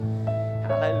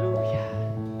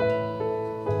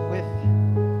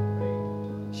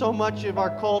so much of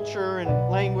our culture and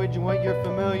language and what you're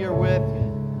familiar with,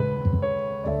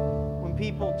 when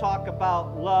people talk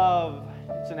about love,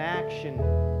 it's an action.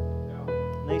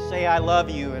 And they say, I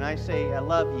love you, and I say, I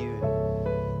love you.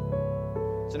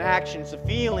 It's an action, it's a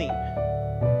feeling.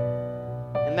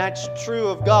 And that's true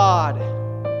of God.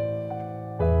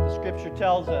 The Scripture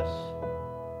tells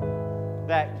us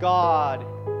that God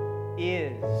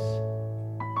is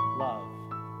love.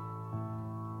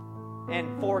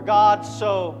 And for God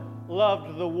so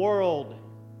loved the world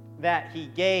that He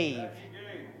gave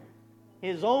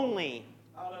His only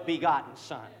begotten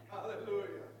Son.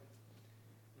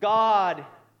 God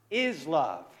is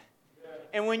love.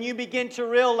 And when you begin to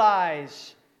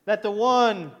realize that the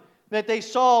one that they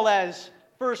saw as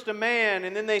first a man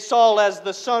and then they saw as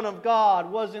the Son of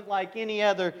God wasn't like any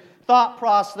other thought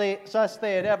process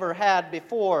they had ever had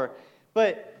before.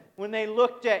 But when they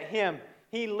looked at Him,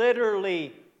 He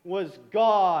literally was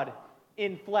God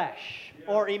in flesh,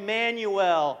 or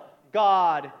Emmanuel,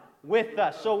 God with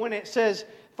us. So when it says,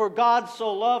 for God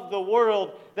so loved the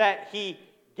world that He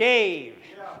gave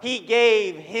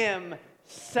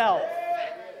Himself.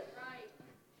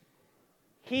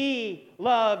 He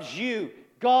loves you.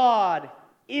 God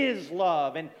is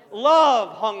love. And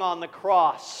love hung on the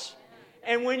cross.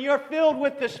 And when you're filled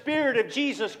with the Spirit of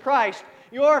Jesus Christ,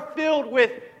 you're filled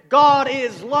with God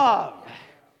is love.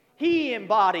 He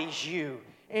embodies you.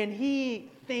 And He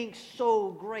thinks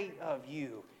so great of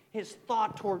you. His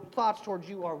thoughts towards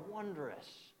you are wondrous,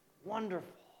 wonderful.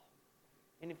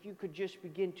 And if you could just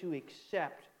begin to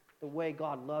accept the way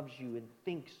God loves you and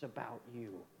thinks about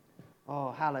you.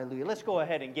 Oh, hallelujah. Let's go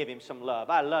ahead and give Him some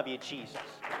love. I love you, Jesus.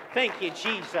 Thank you,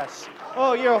 Jesus.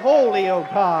 Oh, you're holy, oh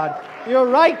God. You're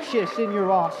righteous and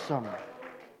you're awesome.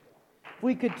 If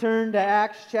we could turn to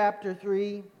Acts chapter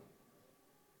 3,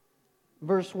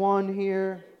 verse 1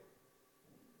 here.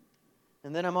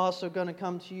 And then I'm also going to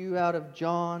come to you out of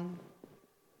John.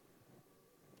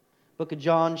 Book of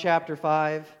John, chapter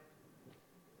 5.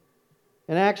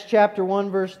 In Acts chapter 1,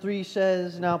 verse 3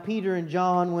 says, Now Peter and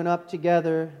John went up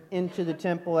together into the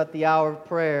temple at the hour of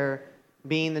prayer,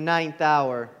 being the 9th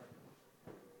hour.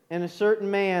 And a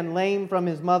certain man, lame from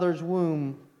his mother's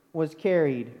womb, was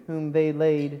carried, whom they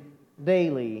laid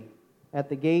daily at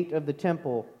the gate of the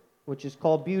temple, which is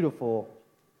called Beautiful,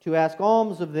 to ask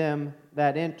alms of them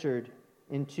that entered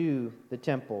into the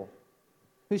temple.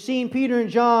 Who, seeing Peter and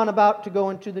John about to go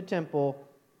into the temple,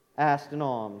 asked an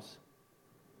alms.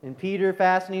 And Peter,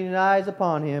 fastening his eyes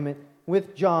upon him,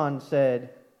 with John said,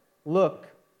 Look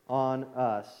on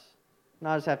us. And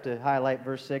I just have to highlight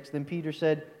verse 6. Then Peter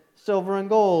said, Silver and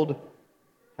gold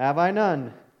have I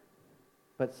none,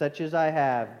 but such as I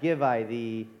have give I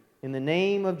thee. In the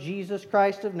name of Jesus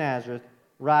Christ of Nazareth,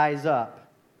 rise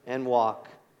up and walk.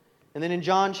 And then in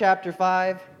John chapter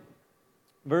 5,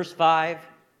 verse 5,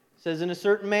 says, And a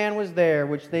certain man was there,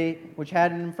 which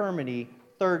had an infirmity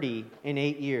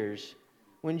 38 years.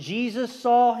 When Jesus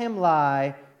saw him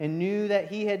lie, and knew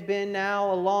that he had been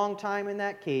now a long time in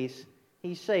that case,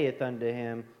 He saith unto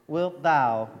him, Wilt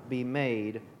thou be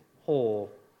made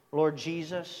whole? Lord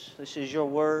Jesus, this is your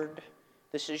word,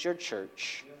 this is your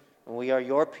church, and we are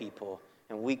your people,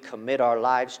 and we commit our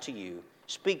lives to you.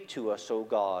 Speak to us, O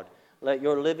God. Let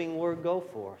your living word go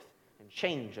forth and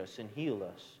change us and heal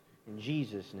us. In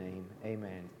Jesus' name,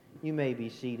 amen. You may be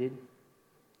seated.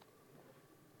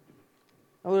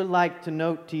 I would like to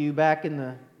note to you back in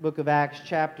the book of Acts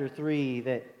chapter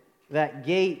 3 that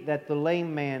gate that the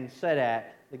lame man sat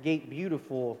at, the gate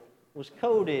Beautiful, was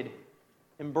coated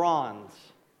in bronze.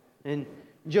 And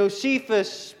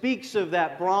Josephus speaks of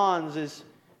that bronze as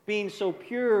being so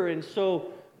pure and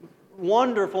so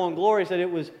wonderful and glorious that it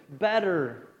was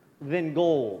better than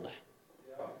gold.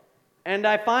 And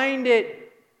I find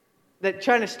it that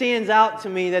kind of stands out to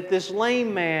me that this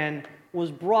lame man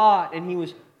was brought and he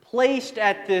was placed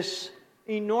at this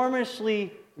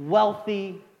enormously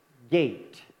wealthy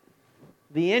gate,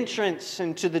 the entrance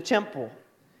into the temple.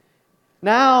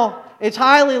 Now, it's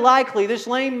highly likely this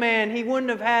lame man, he wouldn't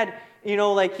have had,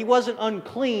 he wasn't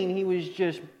unclean, he was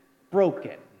just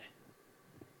broken.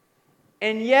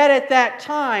 And yet at that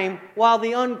time, while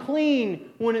the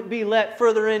unclean wouldn't be let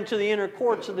further into the inner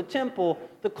courts of the temple,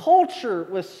 the culture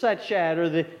was such or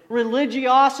the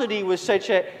religiosity was such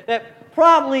that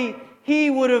probably he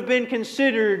would have been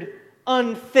considered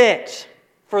unfit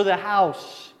for the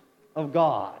house of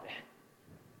God.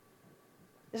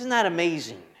 Isn't that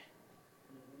amazing?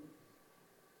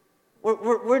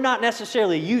 We're not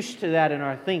necessarily used to that in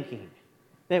our thinking,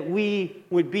 that we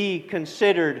would be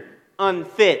considered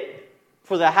unfit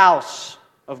for the house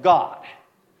of God.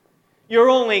 You're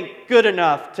only good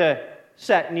enough to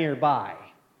sit nearby.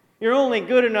 You're only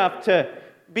good enough to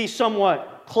be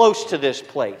somewhat close to this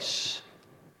place.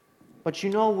 But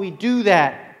we do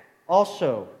that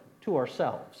also to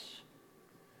ourselves.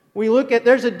 We look at,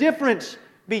 there's a difference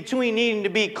between needing to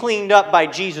be cleaned up by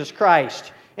Jesus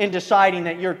Christ and deciding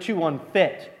that you're too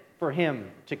unfit for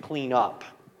Him to clean up.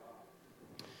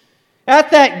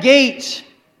 At that gate,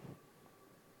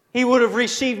 he would have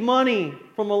received money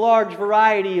from a large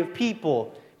variety of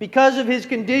people. Because of his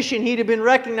condition, he'd have been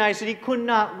recognized that he could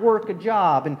not work a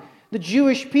job. And the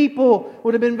Jewish people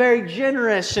would have been very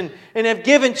generous and have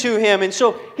given to him. And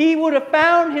so he would have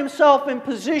found himself in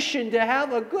position to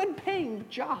have a good paying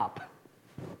job.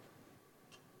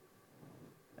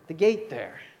 At the gate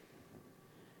there.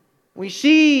 We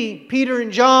see Peter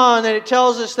and John that it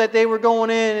tells us that they were going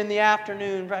in the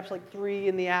afternoon, perhaps like 3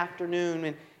 in the afternoon.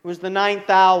 And it was the 9th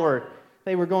hour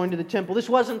they were going to the temple. This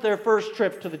wasn't their first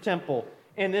trip to the temple.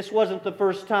 And this wasn't the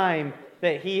first time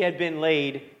that he had been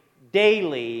laid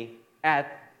daily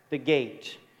at the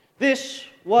gate. This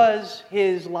was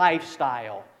his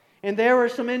lifestyle. And there were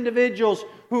some individuals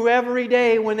who every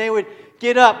day when they would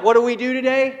get up, what do we do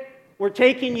today? We're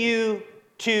taking you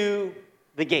to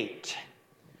the gate.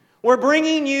 We're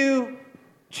bringing you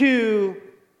to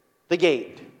the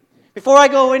gate. Before I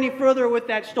go any further with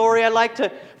that story, I'd like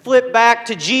to flip back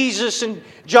to Jesus in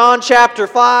John chapter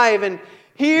 5. And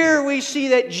here we see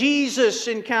that Jesus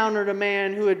encountered a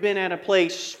man who had been at a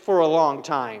place for a long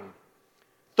time.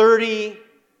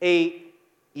 38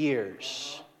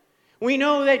 years. We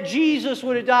know that Jesus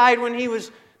would have died when he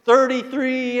was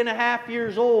 33 and a half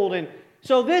years old. And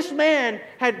so this man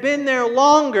had been there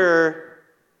longer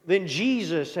than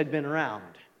Jesus had been around.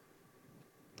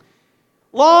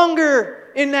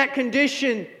 Longer in that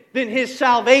condition than his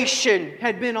salvation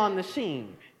had been on the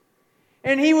scene.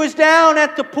 And he was down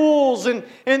at the pools, and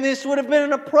this would have been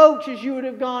an approach as you would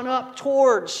have gone up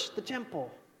towards the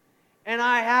temple. And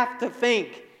I have to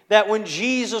think that when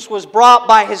Jesus was brought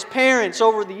by his parents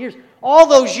over the years, all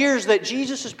those years that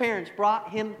Jesus' parents brought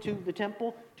him to the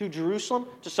temple, to Jerusalem,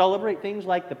 to celebrate things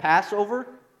like the Passover,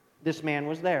 this man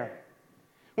was there.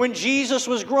 When Jesus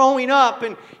was growing up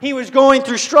and he was going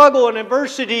through struggle and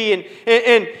adversity,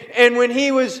 and when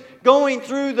he was going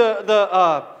through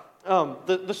the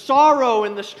sorrow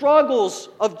and the struggles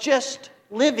of just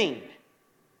living,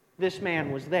 this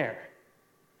man was there.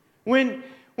 When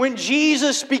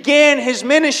Jesus began his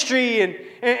ministry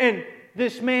and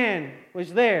this man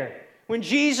was there. When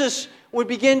Jesus would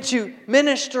begin to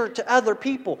minister to other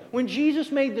people. When Jesus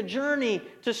made the journey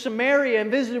to Samaria and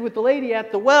visited with the lady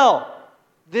at the well,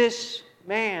 this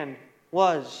man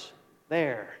was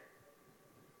there.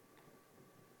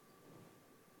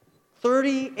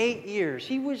 38 years.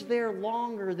 He was there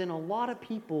longer than a lot of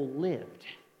people lived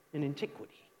in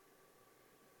antiquity.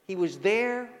 He was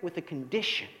there with a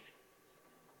condition.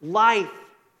 Life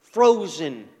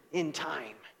frozen in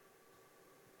time.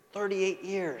 38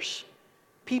 years.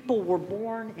 People were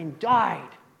born and died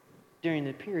during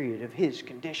the period of his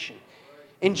condition.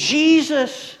 And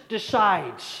Jesus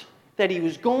decides that he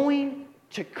was going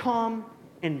to come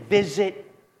and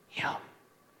visit him.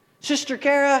 Sister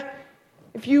Kara,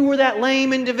 if you were that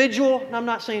lame individual, and I'm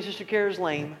not saying Sister Kara's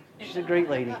lame. She's a great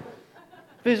lady.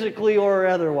 Physically or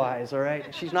otherwise, all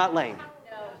right? She's not lame.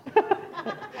 No.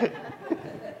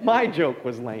 My joke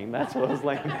was lame. That's what was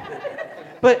lame.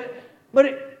 But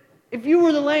if you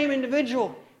were the lame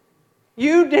individual,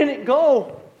 you didn't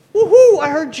go, woohoo, I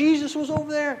heard Jesus was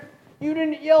over there. You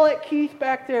didn't yell at Keith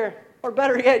back there. Or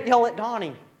better yet, yell at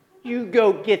Donnie. You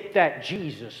go get that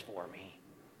Jesus for me.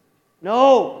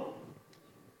 No.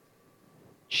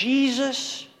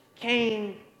 Jesus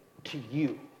came to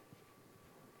you.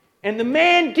 And the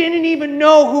man didn't even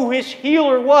know who his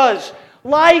healer was.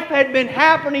 Life had been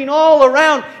happening all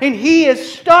around, and he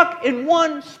is stuck in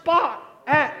one spot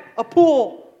at a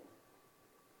pool.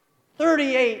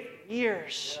 38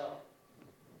 years.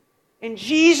 And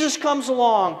Jesus comes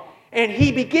along, and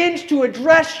he begins to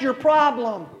address your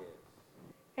problem.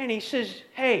 And he says,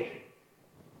 hey,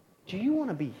 do you want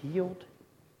to be healed?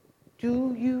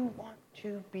 Do you want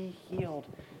to be healed?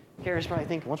 Kara's probably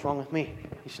thinking, what's wrong with me?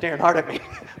 He's staring hard at me.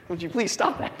 Would you please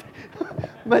stop that?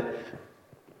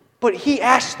 But he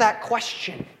asked that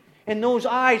question. And those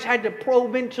eyes had to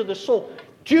probe into the soul.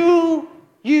 Do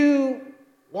you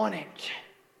want it?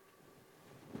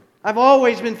 I've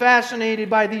always been fascinated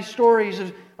by these stories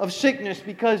of sickness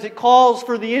because it calls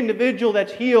for the individual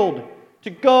that's healed to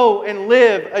go and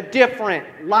live a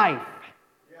different life.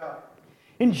 Yeah.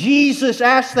 And Jesus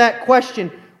asked that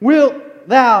question, wilt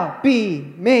thou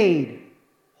be made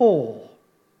whole?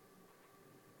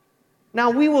 Now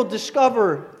we will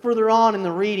discover further on in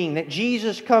the reading that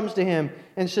Jesus comes to him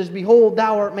and says, Behold,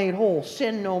 thou art made whole.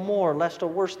 Sin no more, lest a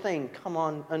worse thing come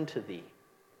on unto thee.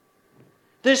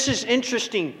 This is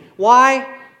interesting.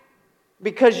 Why?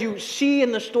 Because you see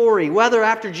in the story, whether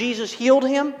after Jesus healed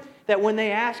him, that when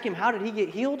they ask him, how did he get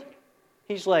healed?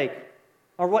 He's like,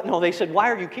 or what? No, they said, why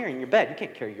are you carrying your bed? You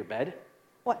can't carry your bed.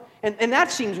 What? And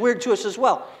that seems weird to us as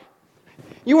well.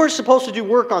 You were supposed to do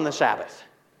work on the Sabbath.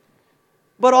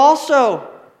 But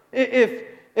also,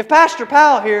 if Pastor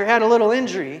Powell here had a little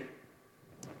injury,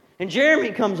 and Jeremy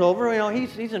comes over,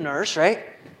 he's a nurse, right?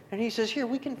 And he says, here,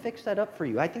 we can fix that up for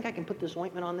you. I think I can put this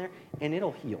ointment on there, and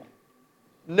it'll heal.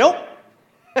 Nope.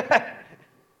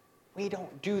 We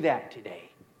don't do that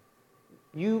today.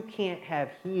 You can't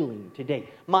have healing today.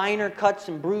 Minor cuts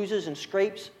and bruises and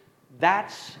scrapes,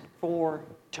 that's for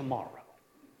tomorrow.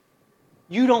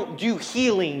 You don't do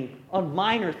healing on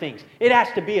minor things. It has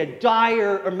to be a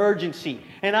dire emergency.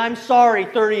 And I'm sorry,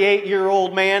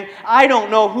 38-year-old man, I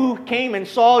don't know who came and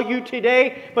saw you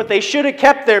today, but they should have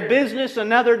kept their business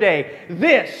another day.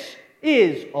 This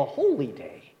is a holy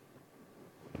day.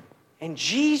 And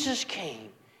Jesus came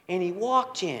and He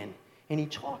walked in and He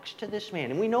talks to this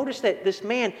man. And we notice that this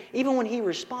man, even when he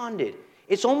responded,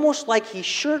 it's almost like he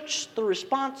shirks the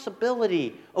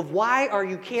responsibility of why are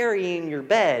you carrying your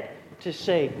bed to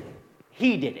say,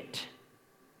 he did it.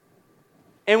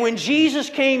 And when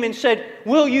Jesus came and said,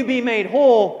 will you be made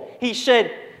whole? He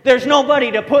said, there's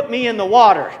nobody to put me in the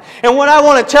water. And what I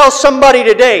want to tell somebody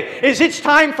today is it's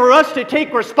time for us to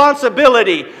take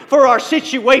responsibility for our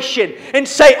situation and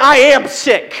say, I am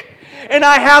sick and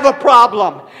I have a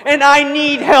problem and I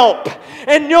need help.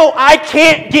 And no, I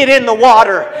can't get in the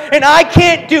water. And I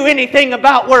can't do anything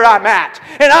about where I'm at.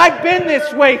 And I've been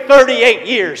this way 38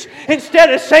 years.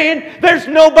 Instead of saying, there's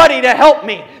nobody to help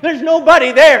me. There's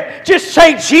nobody there. Just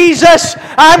say, Jesus,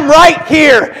 I'm right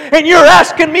here. And you're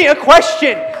asking me a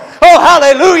question. Oh,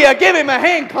 hallelujah. Give Him a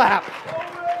hand clap.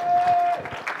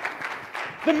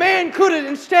 The man could have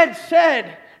instead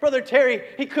said, Brother Terry,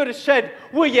 he could have said,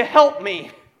 will you help me?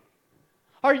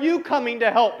 Are you coming to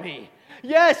help me?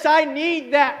 Yes, I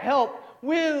need that help.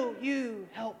 Will you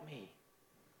help me?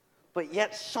 But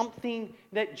yet something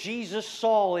that Jesus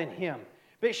saw in him.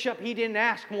 Bishop, he didn't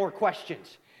ask more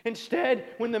questions. Instead,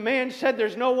 when the man said,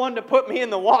 there's no one to put me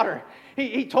in the water,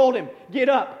 he told him, get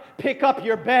up, pick up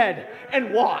your bed,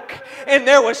 and walk. And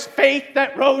there was faith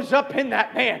that rose up in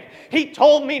that man. He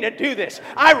told me to do this.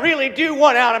 I really do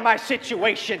want out of my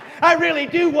situation. I really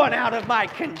do want out of my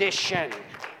condition.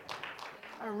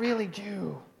 I really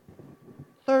do.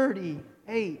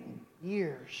 38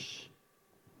 years.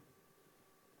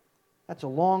 That's a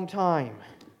long time.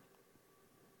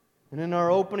 And in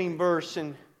our opening verse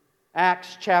in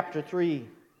Acts chapter 3,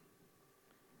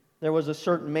 there was a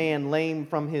certain man lame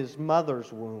from his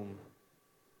mother's womb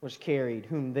was carried,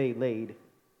 whom they laid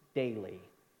daily.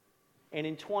 And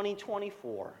in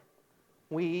 2024,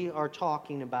 we are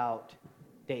talking about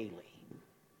daily.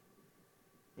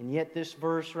 And yet this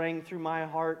verse rang through my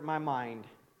heart and my mind.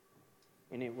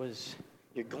 And it was,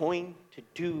 you're going to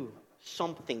do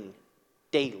something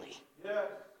daily. Yes.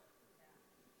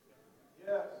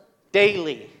 Yes.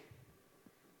 Daily,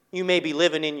 you may be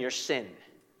living in your sin.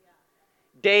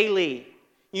 Daily,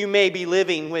 you may be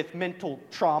living with mental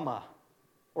trauma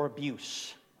or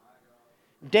abuse.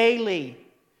 Daily,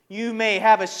 you may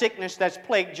have a sickness that's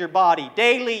plagued your body.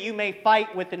 Daily, you may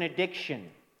fight with an addiction.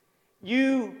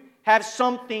 You have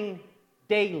something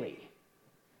daily.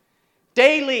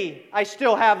 Daily, I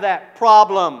still have that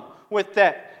problem with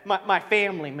my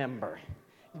family member.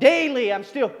 Daily, I'm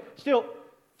still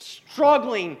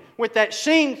struggling with that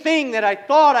same thing that I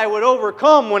thought I would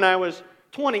overcome when I was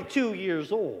 22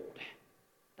 years old.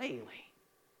 Daily.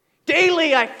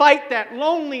 Daily, I fight that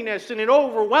loneliness and it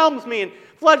overwhelms me and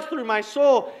floods through my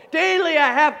soul. Daily,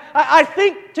 I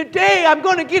think today I'm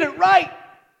going to get it right,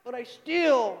 but I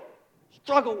still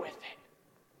struggle with it.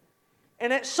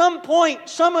 And at some point,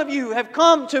 some of you have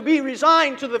come to be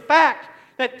resigned to the fact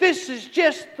that this is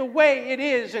just the way it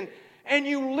is. And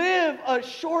you live a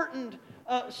shortened,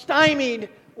 stymied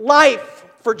life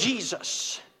for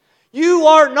Jesus. You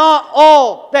are not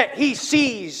all that He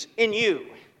sees in you.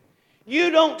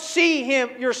 You don't see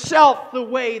Him yourself the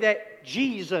way that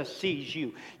Jesus sees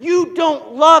you. You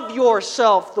don't love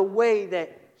yourself the way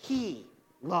that He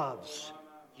loves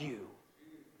you.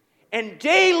 And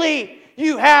daily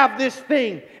you have this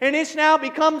thing. And it's now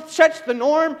become such the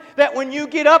norm that when you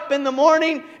get up in the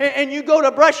morning and you go to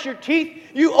brush your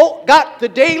teeth, you got the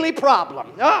daily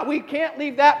problem. We can't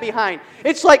leave that behind.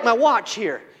 It's like my watch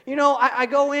here. I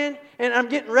go in and I'm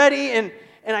getting ready and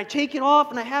I take it off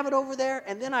and I have it over there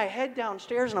and then I head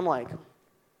downstairs and I'm like,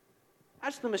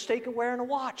 That's the mistake of wearing a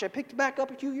watch. I picked it back up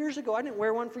a few years ago. I didn't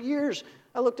wear one for years.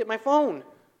 I looked at my phone.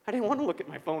 I didn't want to look at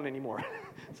my phone anymore.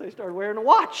 So I started wearing a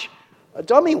watch, a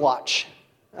dummy watch.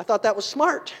 I thought that was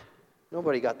smart.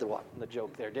 Nobody got the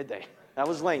joke there, did they? That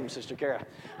was lame, Sister Kara.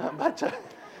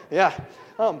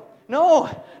 No,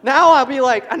 now I'll be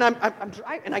like, and I'm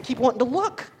driving, and I keep wanting to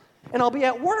look, and I'll be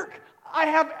at work. I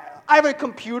have a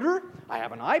computer, I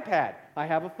have an iPad, I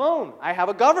have a phone, I have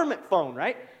a government phone,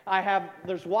 right?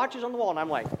 There's watches on the wall, and I'm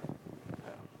like,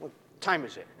 what time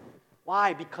is it?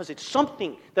 Why? Because it's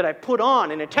something that I put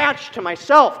on and attached to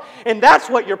myself, and that's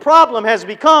what your problem has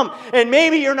become. And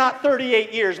maybe you're not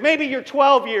 38 years, maybe you're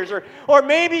 12 years, or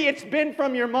maybe it's been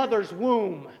from your mother's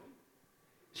womb.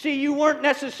 See, you didn't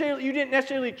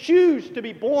necessarily choose to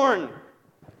be born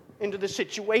into the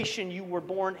situation you were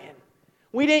born in.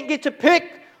 We didn't get to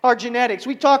pick our genetics.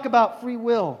 We talk about free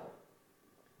will.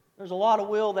 There's a lot of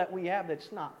will that we have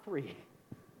that's not free.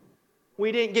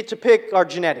 We didn't get to pick our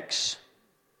genetics.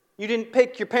 You didn't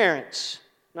pick your parents.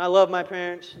 And I love my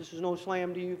parents. This is no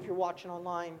slam to you if you're watching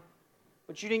online.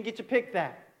 But you didn't get to pick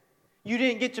that. You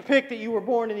didn't get to pick that you were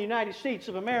born in the United States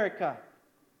of America.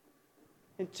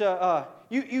 You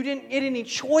didn't get any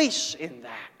choice in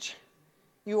that.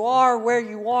 You are where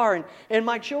you are. And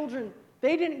my children,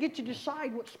 they didn't get to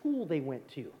decide what school they went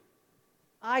to.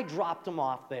 I dropped them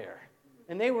off there.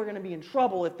 And they were going to be in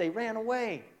trouble if they ran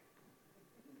away.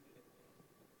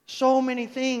 So many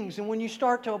things. And when you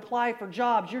start to apply for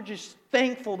jobs, you're just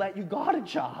thankful that you got a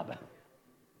job.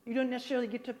 You don't necessarily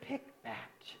get to pick that.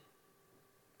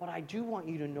 But I do want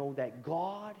you to know that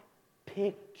God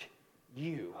picked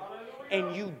you.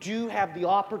 And you do have the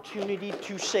opportunity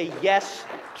to say yes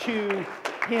to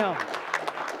Him.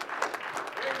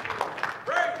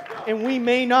 And we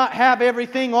may not have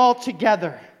everything all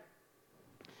together,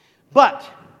 but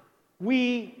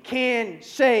we can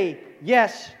say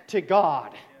yes to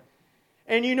God.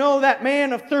 And you know that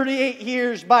man of 38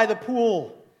 years by the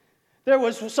pool, there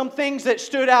was some things that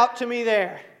stood out to me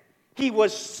there. He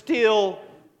was still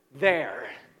there.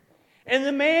 And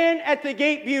the man at the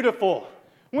gate beautiful,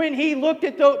 when he looked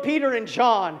at Peter and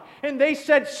John, and they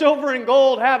said, "Silver and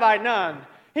gold have I none,"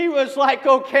 he was like,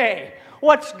 okay,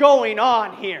 what's going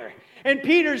on here? And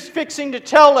Peter's fixing to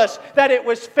tell us that it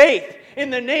was faith in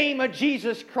the name of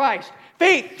Jesus Christ.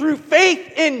 Faith through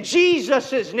faith in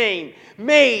Jesus' name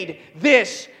made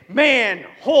this man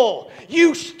whole.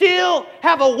 You still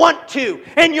have a want to,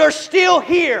 and you're still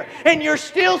here, and you're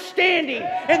still standing,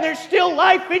 and there's still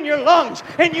life in your lungs,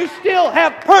 and you still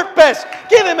have purpose.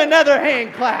 Give him another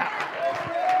hand clap.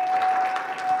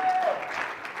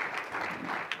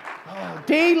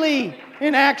 Daily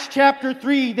in Acts chapter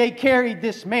 3, they carried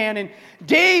this man, and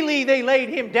daily they laid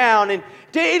him down, and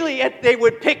daily they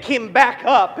would pick him back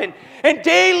up, and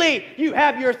daily you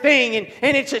have your thing,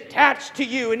 and it's attached to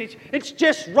you, and it's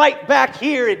just right back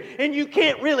here, and you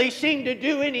can't really seem to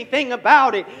do anything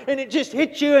about it, and it just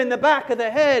hits you in the back of the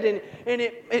head, and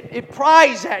it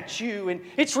pries at you, and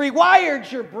it's rewired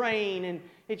your brain, and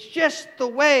it's just the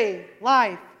way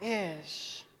life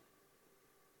is.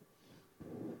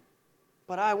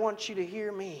 But I want you to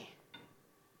hear me,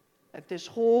 that this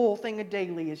whole thing of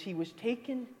daily is he was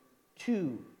taken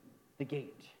to the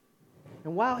gate.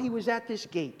 And while he was at this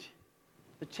gate,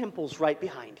 the temple's right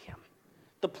behind him,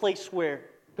 the place where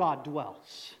God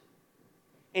dwells.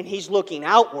 And he's looking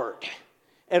outward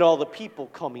at all the people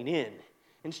coming in,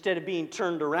 instead of being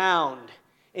turned around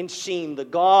and seeing the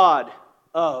God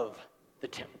of the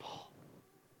temple.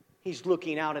 He's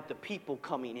looking out at the people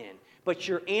coming in. But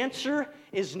your answer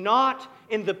is not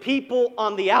in the people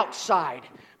on the outside,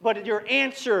 but your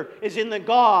answer is in the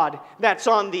God that's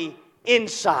on the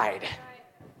inside.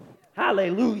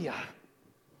 Hallelujah.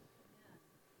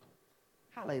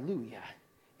 Hallelujah.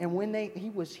 And when he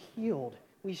was healed,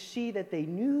 we see that they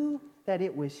knew that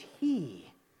it was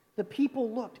he. The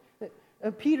people looked.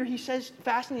 Peter, he says,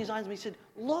 fastening his eyes, and he said,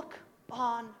 "Look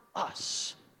on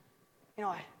us." You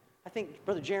know, I think,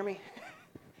 Brother Jeremy,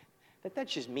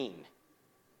 that's just mean.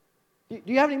 Do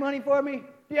you have any money for me?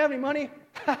 Do you have any money?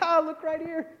 Look right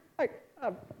here.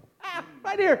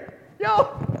 Right here.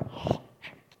 Yo.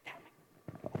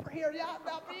 Over here. Yeah,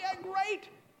 great.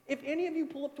 If any of you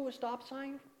pull up to a stop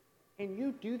sign and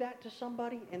you do that to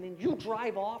somebody and then you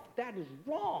drive off, that is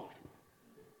wrong.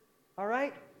 All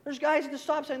right? There's guys at the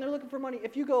stop sign, they're looking for money.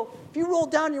 If you roll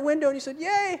down your window and you said,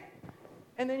 "Yay,"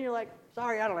 and then you're like,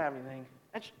 "Sorry, I don't have anything."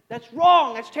 That's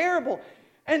wrong. That's terrible.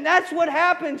 And that's what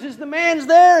happens is the man's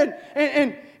there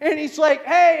and he's like,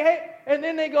 hey. And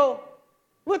then they go,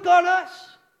 "Look on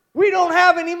us. We don't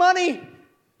have any money."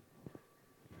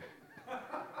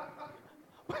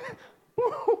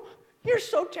 You're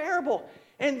so terrible.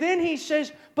 And then he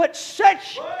says, but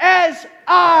such as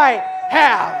I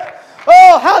have.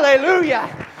 Oh,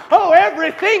 hallelujah. Oh,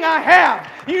 everything I have.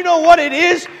 You know what it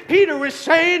is? Peter was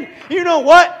saying, you know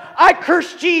what? I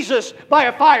cursed Jesus by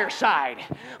a fireside.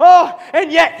 Oh,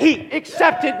 and yet He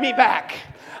accepted me back.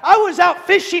 I was out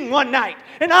fishing one night,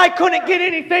 and I couldn't get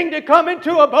anything to come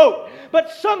into a boat. But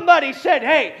somebody said,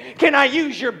 hey, can I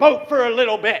use your boat for a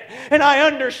little bit? And I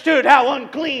understood how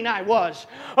unclean I was.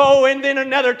 Oh, and then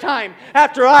another time,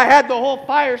 after I had the whole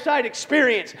fireside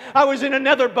experience, I was in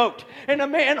another boat, and a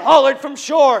man hollered from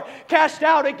shore, cast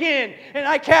out again. And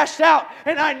I cast out,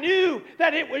 and I knew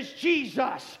that it was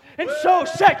Jesus. And so,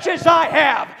 such as I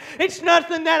have, it's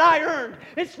nothing that I earned.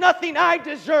 It's nothing I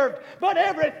deserved. But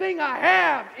everything I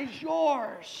have is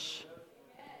yours.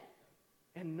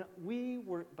 And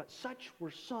but such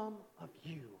were some of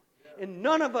you. And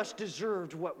none of us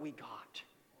deserved what we got.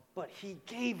 But He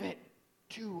gave it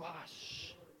to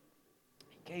us.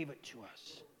 He gave it to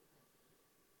us.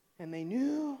 And they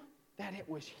knew that it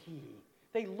was He.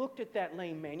 They looked at that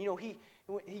lame man. You know, he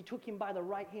took him by the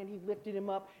right hand, He lifted him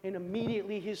up, and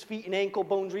immediately his feet and ankle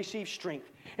bones received strength.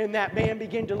 And that man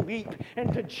began to leap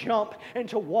and to jump and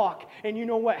to walk. And you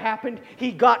know what happened?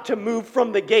 He got to move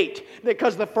from the gate,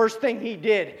 because the first thing he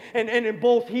did, and in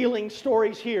both healing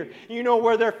stories here, you know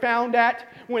where they're found at?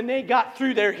 When they got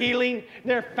through their healing,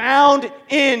 they're found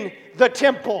in the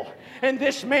temple. And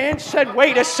this man said,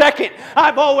 wait a second,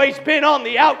 I've always been on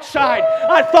the outside.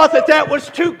 I thought that was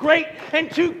too great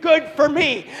and too good for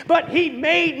me. But He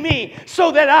made me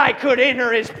so that I could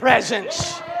enter His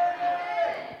presence.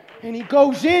 And he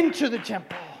goes into the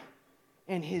temple,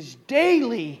 and his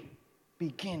daily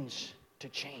begins to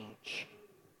change.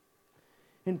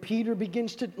 And Peter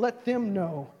begins to let them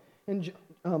know in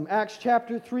Acts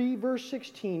chapter 3, verse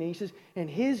 16. And he says, and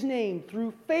His name,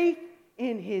 through faith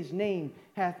in His name,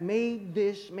 hath made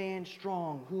this man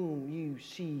strong, whom you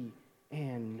see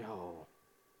and know.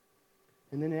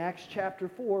 And then in Acts chapter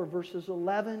 4, verses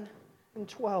 11 and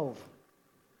 12,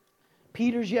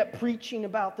 Peter's yet preaching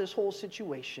about this whole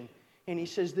situation. And he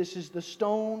says, this is the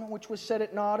stone which was set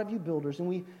at naught of you builders. And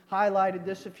we highlighted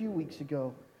this a few weeks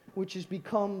ago, which has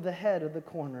become the head of the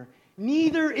corner.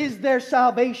 Neither is there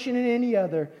salvation in any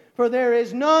other, for there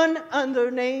is none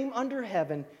other name under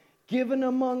heaven given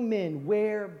among men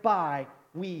whereby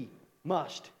we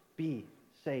must be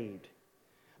saved.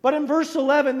 But in verse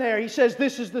 11 there, he says,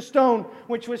 this is the stone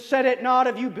which was set at naught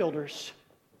of you builders.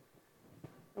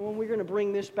 And when we're going to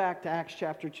bring this back to Acts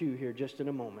chapter 2 here just in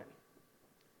a moment.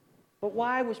 But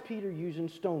why was Peter using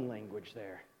stone language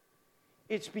there?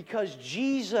 It's because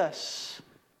Jesus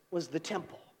was the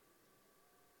temple.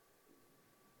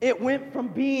 It went from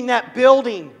being that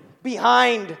building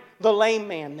behind the lame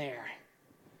man there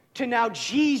to now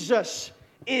Jesus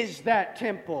is that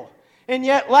temple. And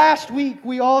yet last week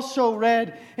we also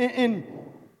read in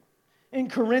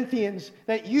Corinthians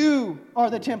that you are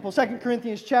the temple. 2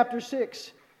 Corinthians chapter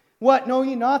 6. What, know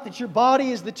ye not that your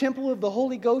body is the temple of the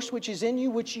Holy Ghost which is in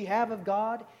you, which ye have of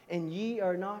God, and ye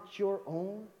are not your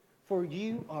own, for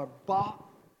you are bought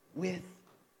with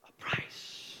a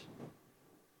price.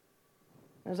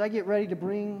 As I get ready to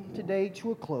bring today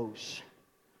to a close,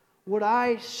 what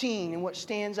I've seen and what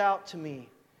stands out to me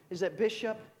is that,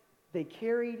 Bishop, they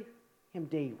carried Him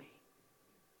daily.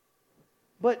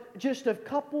 But just a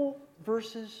couple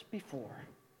verses before,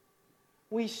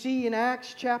 we see in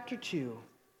Acts chapter 2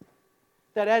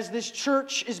 that as this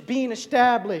church is being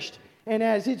established and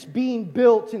as it's being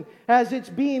built and as it's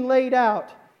being laid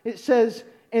out, it says,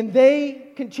 and they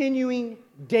continuing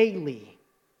daily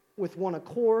with one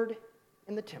accord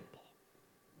in the temple.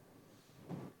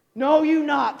 Know you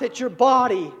not that your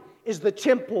body is the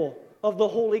temple of the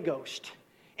Holy Ghost?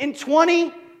 In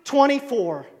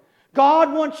 2024,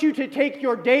 God wants you to take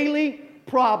your daily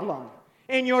problem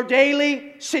and your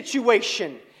daily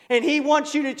situation, and He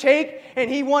wants you to take and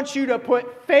He wants you to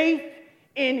put faith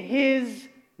in His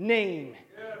name.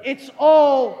 It's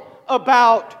all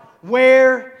about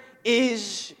where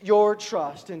is your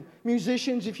trust. And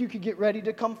musicians, if you could get ready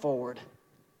to come forward.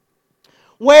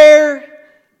 Where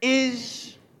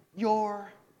is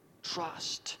your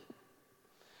trust?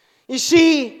 You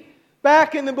see,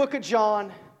 back in the book of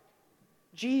John,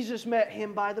 Jesus met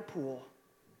him by the pool.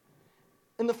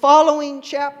 In the following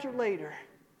chapter later,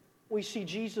 we see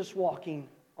Jesus walking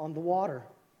on the water.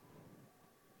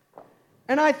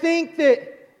 And I think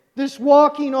that this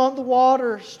walking on the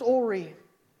water story,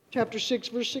 chapter 6,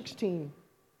 verse 16,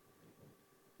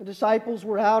 the disciples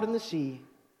were out in the sea,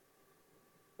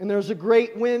 and there was a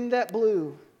great wind that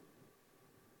blew.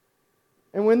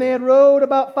 And when they had rowed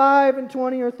about 25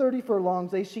 or 30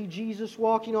 furlongs, they see Jesus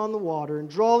walking on the water, and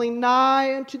drawing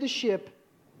nigh unto the ship,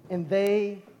 and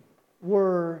they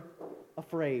were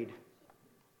afraid.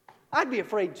 I'd be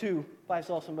afraid too if I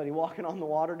saw somebody walking on the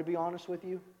water, to be honest with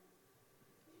you.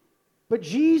 But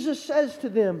Jesus says to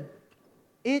them,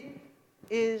 It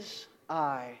is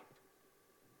I.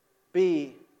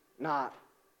 Be not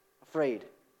afraid.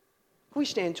 Can we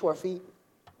stand to our feet?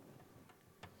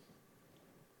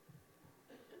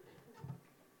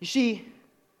 You see,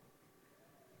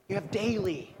 you have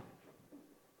daily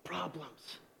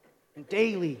problems and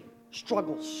daily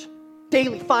struggles,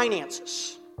 daily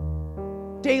finances,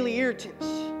 daily irritants,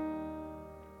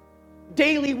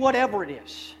 daily whatever it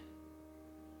is.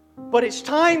 But it's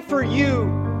time for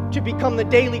you to become the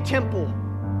daily temple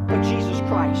of Jesus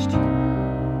Christ.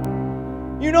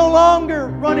 You no longer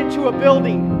run into a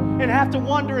building and have to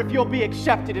wonder if you'll be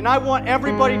accepted. And I want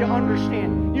everybody to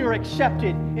understand you're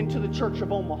accepted into the Church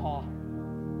of Omaha.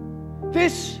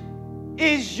 This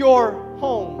is your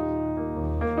home.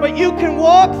 But you can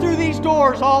walk through these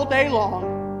doors all day long.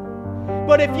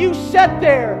 But if you sit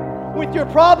there with your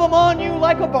problem on you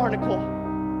like a barnacle,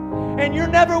 and you're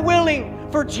never willing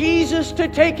for Jesus to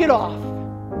take it off,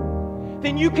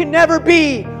 then you can never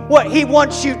be what He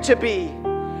wants you to be.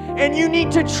 And you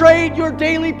need to trade your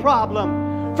daily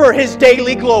problem for His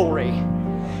daily glory.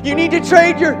 You need to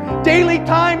trade your daily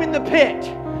time in the pit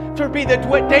to be the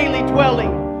daily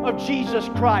dwelling of Jesus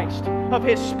Christ, of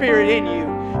His Spirit in you.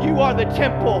 You are the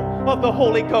temple of the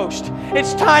Holy Ghost.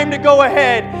 It's time to go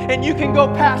ahead, and you can go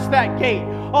past that gate,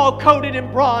 all coated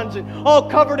in bronze and all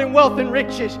covered in wealth and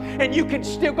riches, and you can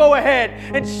still go ahead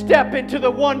and step into the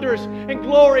wonders and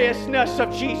gloriousness of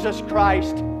Jesus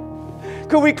Christ.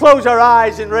 Could we close our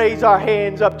eyes and raise our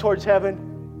hands up towards heaven?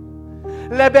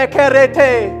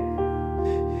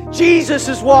 Jesus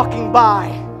is walking by,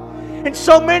 and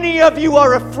so many of you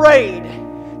are afraid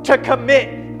to commit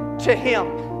to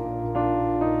Him.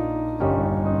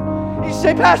 You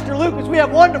say, Pastor Lucas, we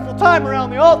have wonderful time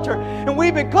around the altar, and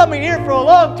we've been coming here for a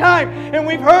long time, and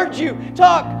we've heard you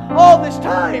talk all this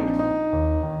time.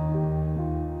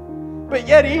 But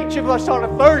yet each of us on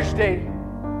a Thursday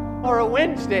or a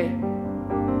Wednesday,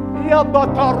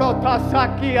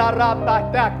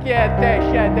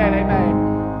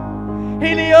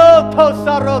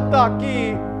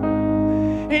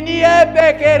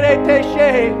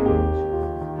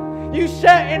 you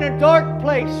sat in a dark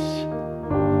place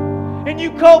and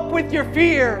you cope with your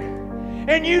fear,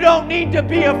 and you don't need to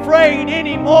be afraid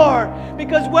anymore,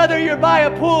 because whether you're by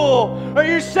a pool or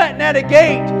you're sitting at a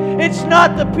gate, it's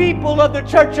not the people of the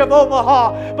Church of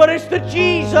Omaha, but it's the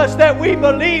Jesus that we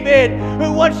believe in,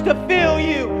 who wants to fill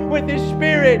you with His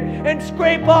Spirit and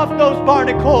scrape off those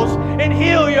barnacles and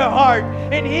heal your heart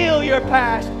and heal your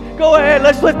past. Go ahead,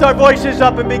 let's lift our voices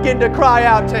up and begin to cry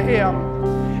out to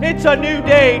Him. It's a new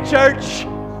day, church.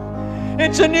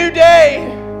 It's a new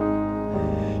day.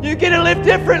 You get to live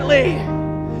differently.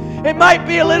 It might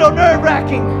be a little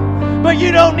nerve-wracking, but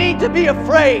you don't need to be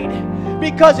afraid,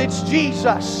 because it's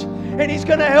Jesus, and He's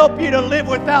going to help you to live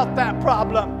without that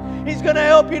problem. He's going to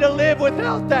help you to live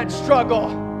without that struggle.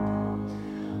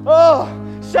 Oh,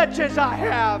 such as I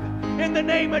have, in the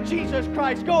name of Jesus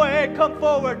Christ. Go ahead, come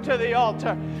forward to the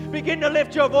altar. Begin to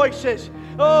lift your voices.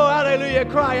 Oh, hallelujah,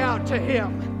 cry out to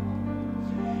Him.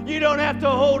 You don't have to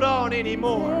hold on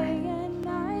anymore.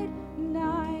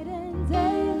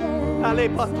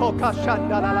 Hallelujah.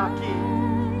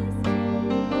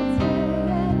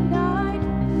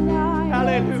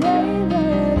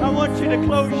 I want you to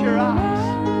close your eyes.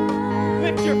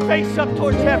 Lift your face up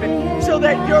towards heaven so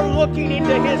that you're looking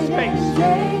into His face.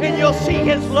 And you'll see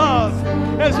His love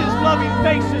as His loving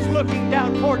face is looking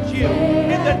down towards you.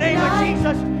 In the name of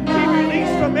Jesus, be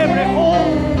released from every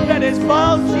hold that has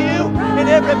bound you, and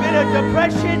every bit of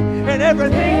depression, and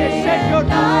everything that said you're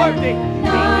not worthy. Be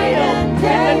healed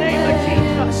in the